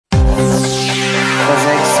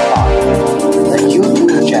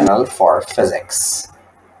channel for physics.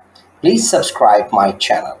 Please subscribe my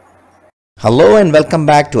channel. Hello and welcome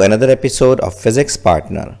back to another episode of Physics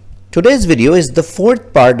Partner. Today's video is the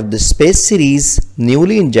fourth part of the space series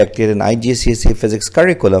newly injected in IGCSE physics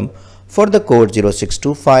curriculum for the code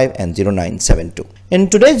 0625 and 0972. In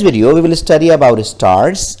today's video, we will study about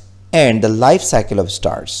stars and the life cycle of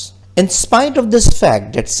stars. In spite of this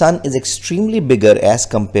fact that Sun is extremely bigger as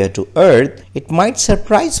compared to Earth, it might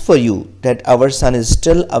surprise for you that our Sun is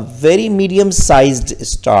still a very medium-sized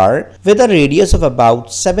star with a radius of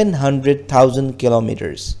about 700,000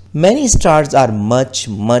 kilometers. Many stars are much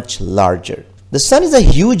larger. The Sun is a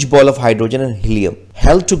huge ball of hydrogen and helium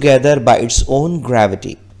held together by its own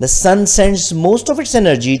gravity. The Sun sends most of its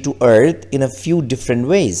energy to Earth in a few different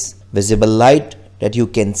ways. Visible light that you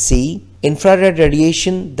can see, infrared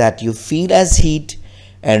radiation that you feel as heat,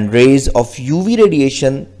 and rays of UV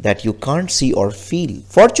radiation that you can't see or feel.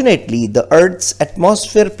 Fortunately, the Earth's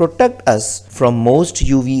atmosphere protects us from most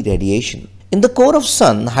UV radiation. In the core of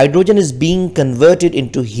Sun, hydrogen is being converted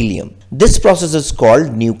into helium. This process is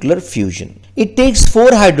called nuclear fusion. It takes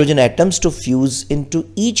 4 hydrogen atoms to fuse into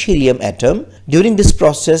each helium atom. During this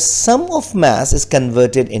process, some of mass is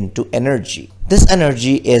converted into energy. This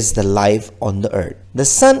energy is the life on the Earth. The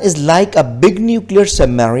Sun is like a big nuclear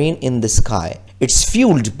submarine in the sky. It's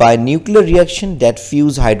fueled by nuclear reaction that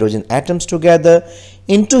fuse hydrogen atoms together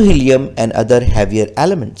into helium and other heavier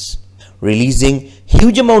elements, releasing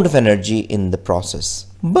huge amount of energy in the process.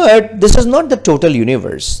 But this is not the total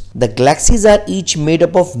universe. The galaxies are each made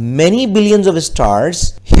up of many billions of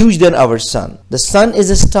stars, huge than our Sun. The Sun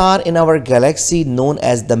is a star in our galaxy known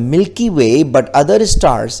as the Milky Way, but other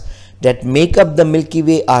stars that make up the Milky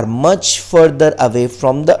Way are much further away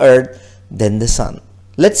from the Earth than the Sun.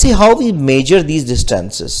 Let's see how we measure these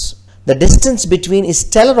distances. The distance between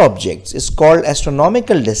stellar objects is called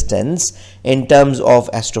astronomical distance in terms of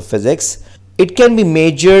astrophysics. It can be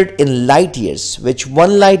measured in light years, which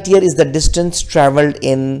 1 light year is the distance traveled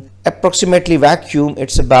in approximately vacuum.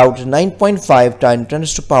 It's about 9.5 times 10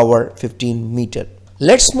 to the power 15 meter.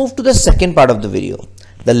 Let's move to the second part of the video.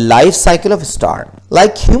 The life cycle of a star.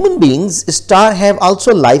 Like human beings, stars have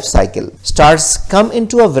also life cycle. Stars come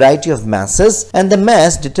into a variety of masses, and the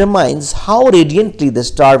mass determines how radiantly the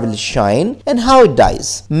star will shine and how it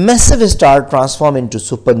dies. Massive stars transform into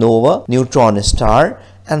supernova, neutron star,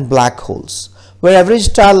 and black holes, where average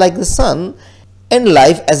star like the Sun end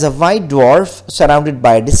life as a white dwarf surrounded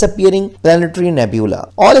by a disappearing planetary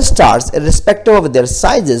nebula. All stars, irrespective of their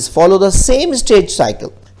sizes, follow the same stage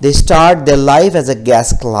cycle. They start their life as a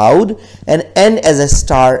gas cloud and end as a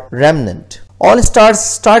star remnant. All stars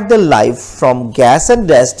start their life from gas and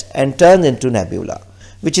dust and turn into nebula,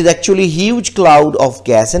 which is actually a huge cloud of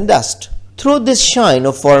gas and dust. Through this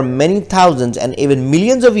shine for many thousands and even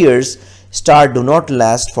millions of years, stars do not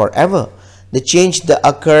last forever. The change that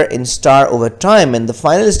occur in star over time and the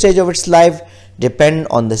final stage of its life depend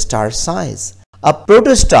on the star size. A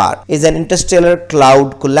protostar is an interstellar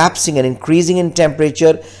cloud collapsing and increasing in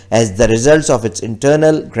temperature as the result of its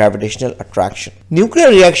internal gravitational attraction. Nuclear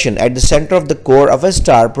reaction at the center of the core of a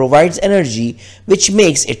star provides energy which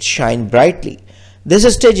makes it shine brightly.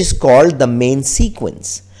 This stage is called the main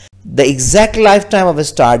sequence. The exact lifetime of a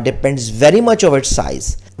star depends very much on its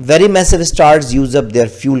size. Very massive stars use up their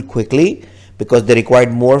fuel quickly because they require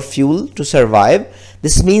more fuel to survive.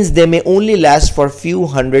 This means they may only last for a few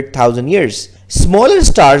 100,000 years. Smaller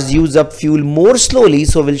stars use up fuel more slowly,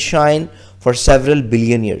 so will shine for several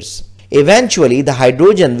billion years. Eventually, the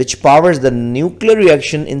hydrogen which powers the nuclear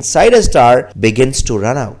reaction inside a star begins to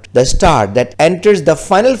run out. The star that enters the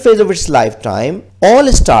final phase of its lifetime, all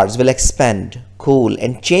stars will expand, cool,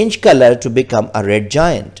 and change color to become a red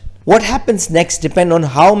giant. What happens next depends on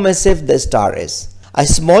how massive the star is. A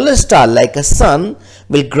smaller star like a Sun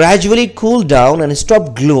will gradually cool down and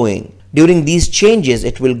stop glowing. During these changes,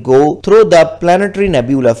 it will go through the planetary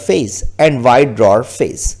nebula phase and white dwarf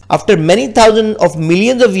phase. After many thousands of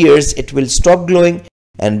millions of years, it will stop glowing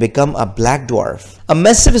and become a black dwarf. A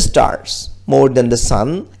massive star, more than the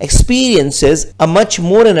Sun, experiences a much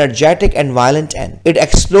more energetic and violent end. It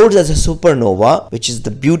explodes as a supernova, which is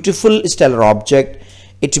the beautiful stellar object.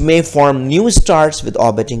 It may form new stars with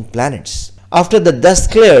orbiting planets. After the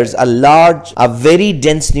dust clears, a very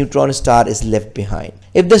dense neutron star is left behind.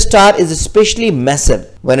 If the star is especially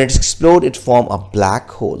massive, when it explodes, it forms a black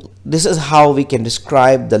hole. This is how we can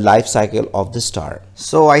describe the life cycle of the star.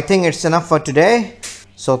 So I think it's enough for today.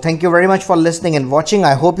 So thank you very much for listening and watching.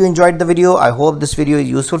 I hope you enjoyed the video. I hope this video is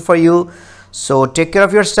useful for you. So take care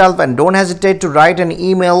of yourself and don't hesitate to write an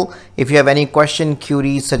email if you have any question,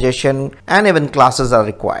 query, suggestion, and even classes are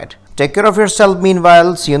required. Take care of yourself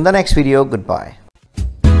meanwhile. See you in the next video. Goodbye.